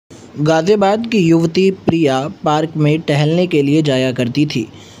गाज़ियाबाद की युवती प्रिया पार्क में टहलने के लिए जाया करती थी।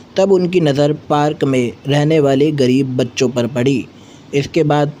 तब उनकी नज़र पार्क में रहने वाले गरीब बच्चों पर पड़ी। इसके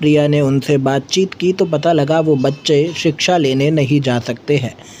बाद प्रिया ने उनसे बातचीत की तो पता लगा वो बच्चे शिक्षा लेने नहीं जा सकते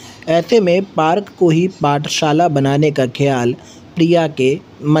हैं। ऐसे में पार्क को ही पाठशाला बनाने का ख्याल प्रिया के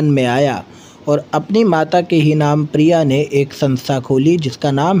मन में आया और अपनी माता के ही नाम प्रिया ने एक संस्था खोली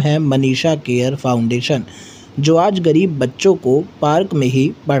जिसका नाम है मनीषा केयर फाउंडेशन, जो आज गरीब बच्चों को पार्क में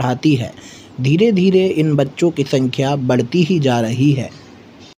ही पढ़ाती है। धीरे धीरे इन बच्चों की संख्या बढ़ती ही जा रही है।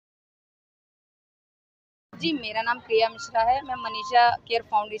 जी, मेरा नाम प्रिया मिश्रा है। मैं मनीषा केयर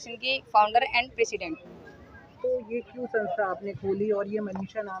फाउंडेशन की फाउंडर एंड प्रेसिडेंट। तो ये क्यों संस्था आपने खोली और ये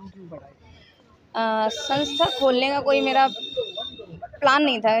मनीषा नाम क्यों पड़ा है? संस्था खोलने का कोई मेरा प्लान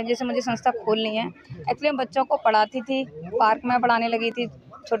नहीं था, जैसे मुझे संस्था खोलनी है। एक्चुअली मैं बच्चों को पढ़ाती थी, पार्क में पढ़ाने लगी थी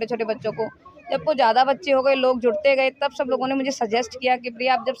छोटे छोटे बच्चों को। जब वो ज़्यादा बच्चे हो गए, लोग जुड़ते गए, तब सब लोगों ने मुझे सजेस्ट किया कि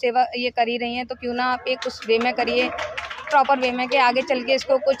प्रिया, आप जब सेवा ये कर ही रही हैं तो क्यों ना आप एक उस वे में करिए, प्रॉपर वे में, कि आगे चल के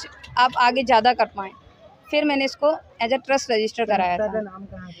इसको कुछ आप आगे ज़्यादा कर पाएँ। फिर मैंने इसको एज अ ट्रस्ट रजिस्टर कराया था। नाम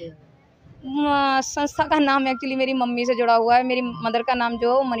कहाँ से है? संस्था का नाम एक्चुअली मेरी मम्मी से जुड़ा हुआ है। मेरी मदर का नाम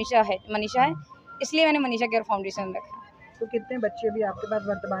जो मनीषा है, इसलिए मैंने मनीषा केयर फाउंडेशन रखा। तो कितने बच्चे भी आपके पास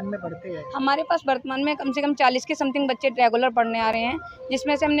वर्तमान में पढ़ते हैं? हमारे पास वर्तमान में कम से कम 40 के समथिंग बच्चे रेगुलर पढ़ने आ रहे हैं,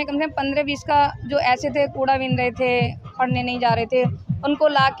 जिसमें से हमने कम से कम 15-20 का जो ऐसे थे, कूड़ा बीन रहे थे, पढ़ने नहीं जा रहे थे, उनको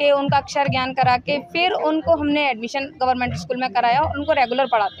ला के उनका अक्षर ज्ञान करा के फिर उनको हमने एडमिशन गवर्नमेंट स्कूल में कराया और उनको रेगुलर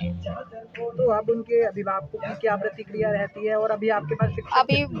पढ़ाते हैं। तो अब उनके अभिभावकों की क्या प्रतिक्रिया रहती है और अभी आपके पास शिक्षक?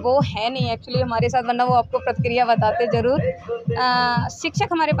 अभी वो है नहीं एक्चुअली हमारे साथ, वरना वो आपको प्रतिक्रिया बताते ज़रूर। शिक्षक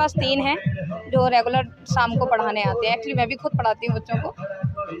हमारे पास 3 हैं जो रेगुलर शाम को पढ़ाने आते हैं। एक्चुअली मैं भी खुद पढ़ाती हूँ बच्चों को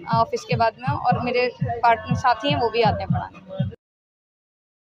ऑफिस के बाद में, और मेरे पार्टनर साथी हैं वो भी आते हैं पढ़ाने।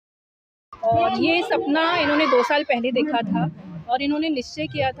 और ये सपना इन्होंने 2 साल पहले देखा था और इन्होंने निश्चय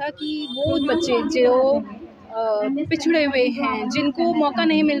किया था कि वो बच्चे जो पिछड़े हुए हैं, जिनको मौका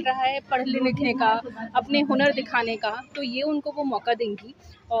नहीं मिल रहा है पढ़ने लिखने का, अपने हुनर दिखाने का, तो ये उनको वो मौका देंगी।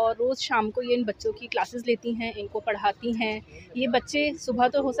 और रोज़ शाम को ये इन बच्चों की क्लासेस लेती हैं, इनको पढ़ाती हैं। ये बच्चे सुबह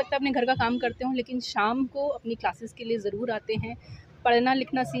तो हो सकता है अपने घर का काम करते हों, लेकिन शाम को अपनी क्लासेस के लिए ज़रूर आते हैं, पढ़ना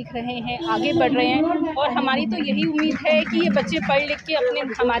लिखना सीख रहे हैं, आगे बढ़ रहे हैं। और हमारी तो यही उम्मीद है कि ये बच्चे पढ़ लिख के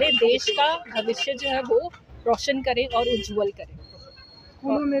हमारे देश का भविष्य जो है वो रोशन करें और उज्ज्वल करें।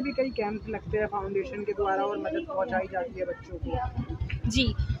 स्कूलों में भी कई कैंप लगते हैं फाउंडेशन के द्वारा और मदद पहुंचाई जाती है बच्चों को। जी,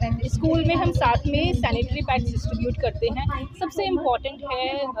 स्कूल में हम साथ में सैनिटरी पैड्स डिस्ट्रीब्यूट करते हैं। सबसे इम्पॉर्टेंट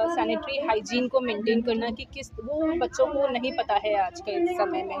है सैनिटरी हाइजीन को मेंटेन करना, कि वो बच्चों को नहीं पता है आज के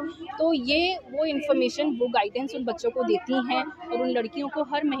समय में। तो ये वो इन्फॉर्मेशन, वो गाइडेंस उन बच्चों को देती हैं और उन लड़कियों को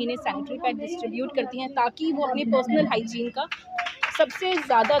हर महीने सैनिटरी पैड डिस्ट्रीब्यूट करती हैं, ताकि वो अपनी पर्सनल हाइजीन का सबसे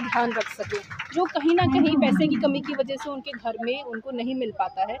ज़्यादा ध्यान रख सकें, जो कहीं ना कहीं पैसे की कमी की वजह से उनके घर में उनको नहीं मिल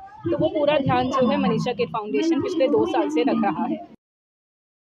पाता है। तो वो पूरा ध्यान जो है मनीषा केयर फाउंडेशन पिछले 2 साल से रख रहा है।